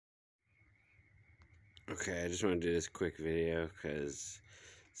Okay, I just want to do this quick video because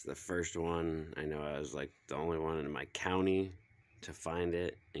it's the first one. I know I was like the only one in my county to find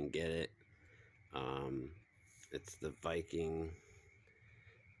it and get it. It's the Viking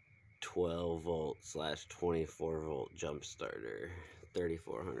 12 volt / 24 volt jump starter,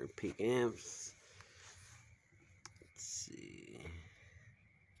 3400 peak amps. Let's see.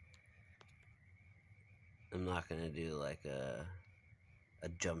 I'm not gonna do like a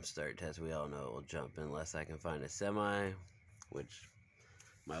jump start test. We all know it will jump unless I can find a semi, which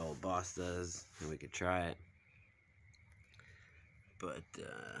my old boss does, and we could try it. But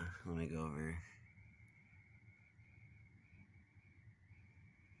let me go over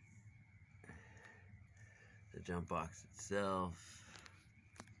the jump box itself.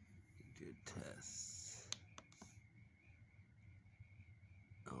 Do tests.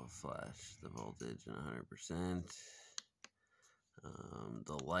 I'll flash the voltage in 100%.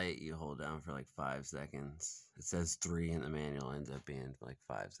 The light you hold down for like 5 seconds. It says 3 in the manual, ends up being like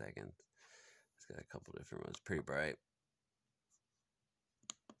 5 seconds. It's got a couple different ones, pretty bright.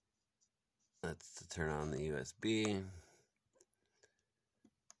 That's to turn on the USB.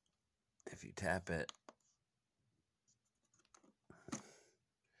 If you tap it,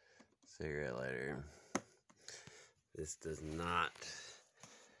 cigarette lighter. This does not.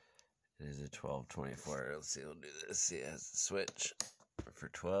 It is a 1224. Let's see, we'll do this. See, it has the switch for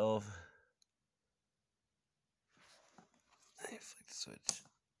 12. I flick the switch.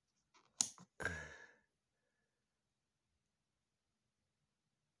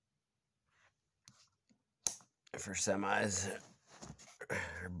 For semis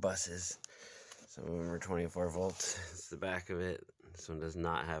or buses, some of them are 24 volts. It's the back of it. This one does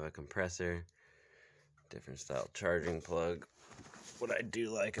not have a compressor. Different style charging plug. What I do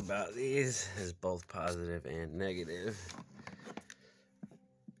like about these is both positive and negative.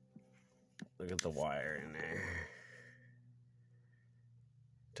 Look at the wire in there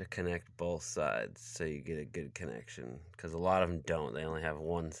to connect both sides so you get a good connection, because a lot of them don't. They only have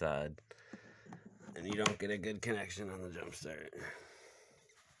one side and you don't get a good connection on the jump start.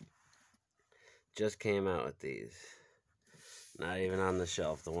 Just came out with these. Not even on the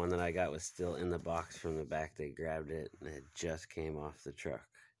shelf. The one that I got was still in the box from the back. They grabbed it and it just came off the truck.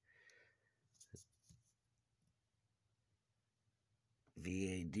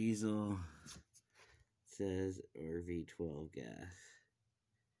 V8 diesel, it says, or V12 gas.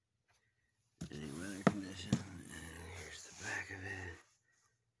 Any weather condition. And here's the back of it.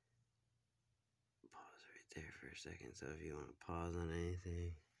 Pause right there for a second. So if you want to pause on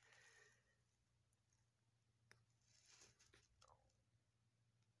anything.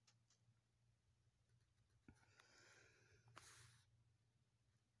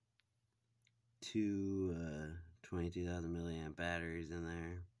 Two 22,000 milliamp batteries in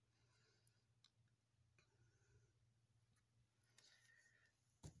there.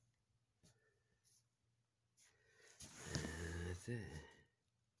 And that's it.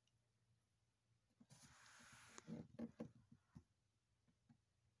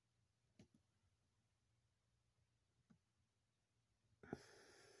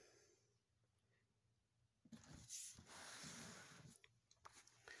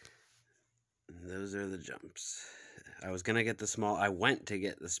 Those are the jumps. I was gonna get the small. I went to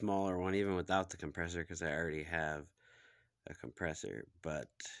get the smaller one even without the compressor because I already have a compressor. But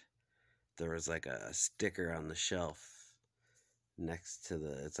there was like a sticker on the shelf next to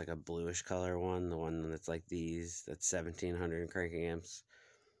the. It's like a bluish color one. The one that's like these. That's 1700 cranking amps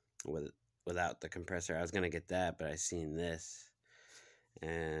without the compressor. I was gonna get that, but I seen this,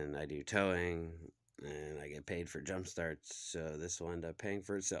 and I do towing, and I get paid for jump starts. So this will end up paying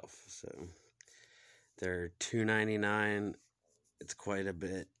for itself. So. They're $2.99. It's quite a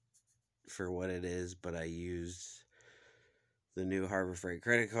bit for what it is, but I used the new Harbor Freight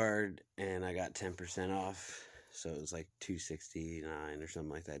credit card and I got 10% off. So it was like $2.69 or something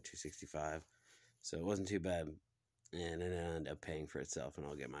like that, $2.65. So it wasn't too bad. And it ended up paying for itself, and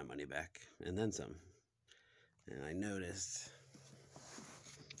I'll get my money back and then some. And I noticed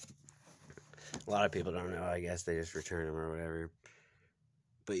a lot of people don't know. I guess they just return them or whatever.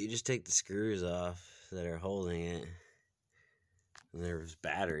 But you just take the screws off that are holding it, and there's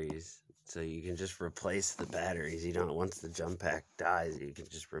batteries, so you can just replace the batteries. You don't, once the jump pack dies, you can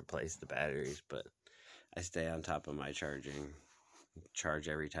just replace the batteries. But I stay on top of my charging. Charge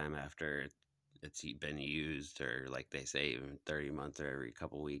every time after it's been used, or like they say, even 30 months or every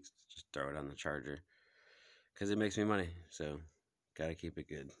couple weeks, just throw it on the charger, because it makes me money. So gotta keep it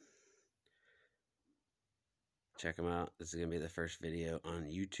good. Check them out. This is going to be the first video on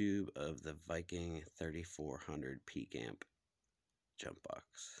YouTube of the Viking 3400 peak amp jump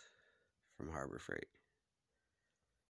box from Harbor Freight.